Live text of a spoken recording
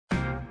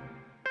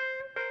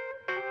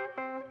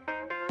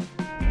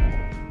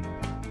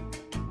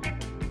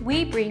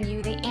we bring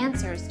you the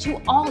answers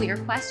to all your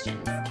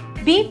questions.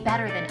 Be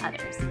better than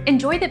others.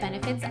 Enjoy the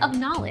benefits of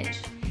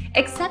knowledge.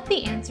 Accept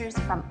the answers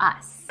from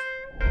us.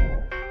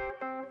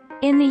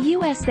 In the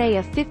USA,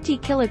 a 50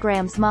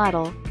 kilograms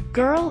model,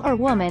 girl or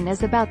woman,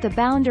 is about the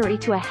boundary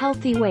to a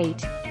healthy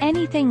weight.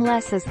 Anything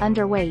less is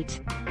underweight.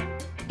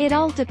 It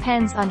all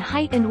depends on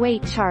height and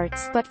weight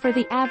charts, but for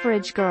the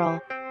average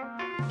girl.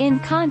 In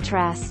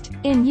contrast,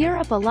 in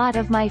Europe, a lot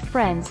of my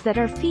friends that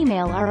are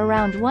female are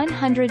around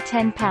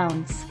 110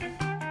 pounds.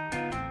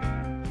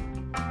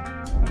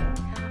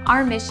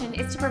 Our mission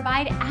is to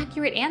provide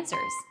accurate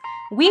answers.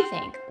 We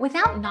think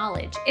without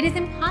knowledge, it is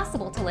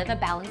impossible to live a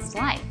balanced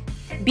life.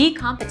 Be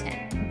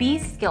competent, be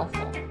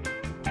skillful.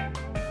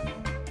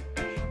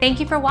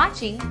 Thank you for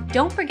watching.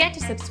 Don't forget to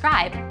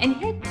subscribe and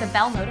hit the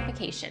bell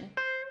notification.